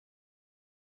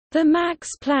The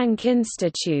Max Planck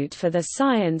Institute for the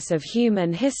Science of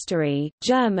Human History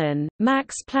German,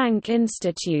 Max Planck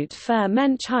Institut für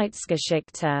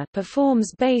Menschheitsgeschichte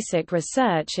performs basic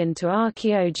research into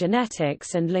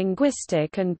archaeogenetics and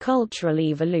linguistic and cultural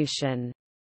evolution.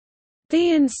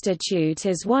 The institute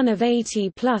is one of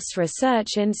 80-plus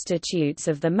research institutes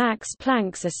of the Max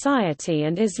Planck Society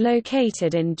and is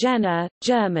located in Jena,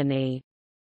 Germany.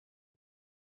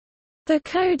 The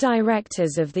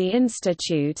co-directors of the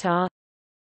institute are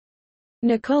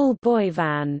Nicole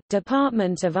Boyvan,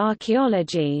 Department of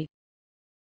Archaeology;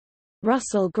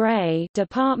 Russell Gray,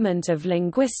 Department of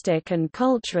Linguistic and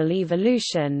Cultural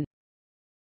Evolution;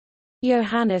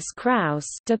 Johannes Kraus,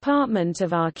 Department of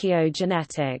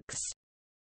Archaeogenetics.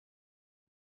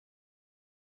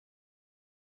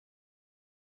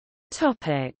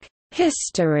 Topic: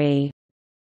 History.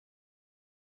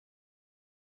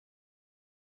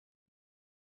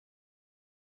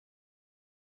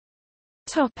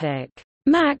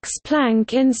 Max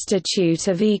Planck Institute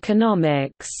of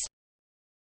Economics.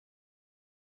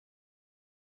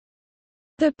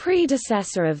 The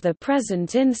predecessor of the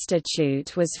present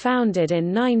institute was founded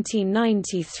in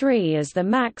 1993 as the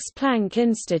Max Planck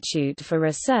Institute for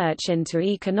Research into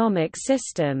Economic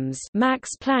Systems, Max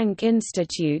Planck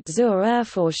Institut zur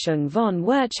Erforschung von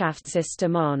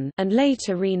Wirtschaftssystemen, and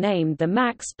later renamed the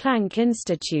Max Planck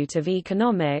Institute of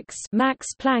Economics, Max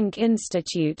Planck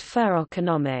Institut für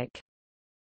Ökonomik.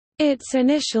 Its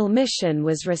initial mission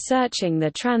was researching the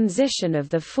transition of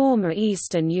the former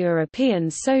Eastern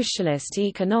European socialist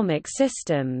economic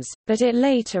systems, but it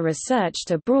later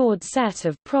researched a broad set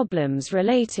of problems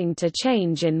relating to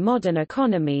change in modern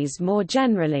economies more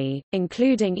generally,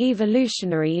 including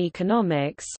evolutionary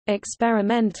economics,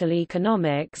 experimental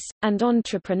economics, and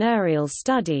entrepreneurial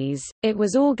studies. It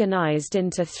was organized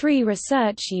into 3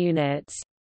 research units: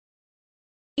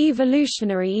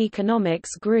 Evolutionary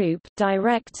Economics Group,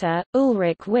 Director,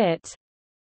 Ulrich Witt;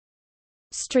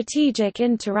 Strategic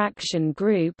Interaction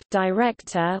Group,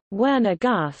 Director, Werner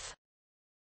Guth;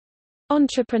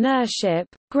 Entrepreneurship,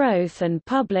 Growth and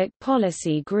Public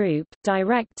Policy Group,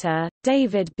 Director,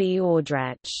 David B.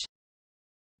 Ordrecht.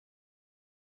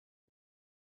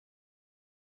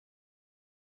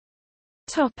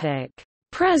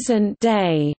 Present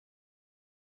day.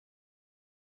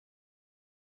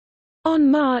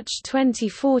 On March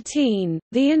 2014,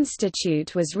 the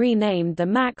institute was renamed the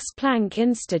Max Planck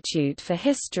Institute for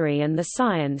History and the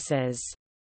Sciences.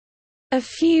 A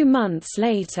few months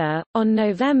later, on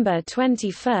November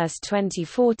 21,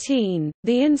 2014,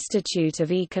 the Institute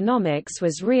of Economics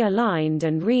was realigned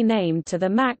and renamed to the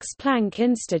Max Planck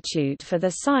Institute for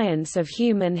the Science of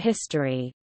Human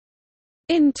History.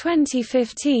 In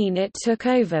 2015 it took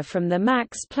over from the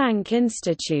Max Planck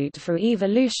Institute for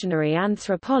Evolutionary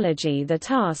Anthropology the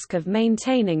task of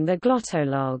maintaining the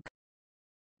glottolog.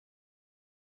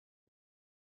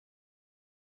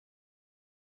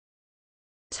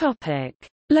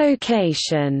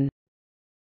 Location.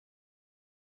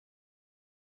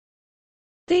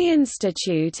 The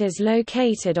institute is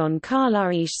located on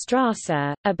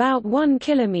Karl-Marx-Straße, about 1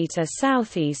 kilometer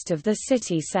southeast of the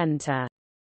city centre.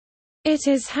 It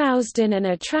is housed in an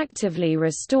attractively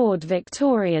restored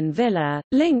Victorian villa,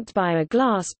 linked by a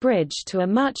glass bridge to a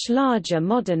much larger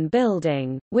modern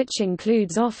building, which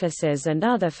includes offices and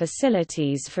other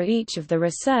facilities for each of the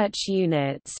research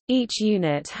units, each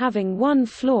unit having 1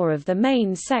 floor of the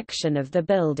main section of the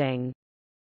building.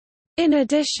 In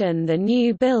addition, the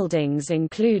new buildings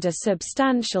include a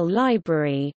substantial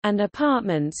library, and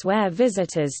apartments where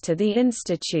visitors to the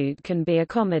institute can be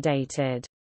accommodated.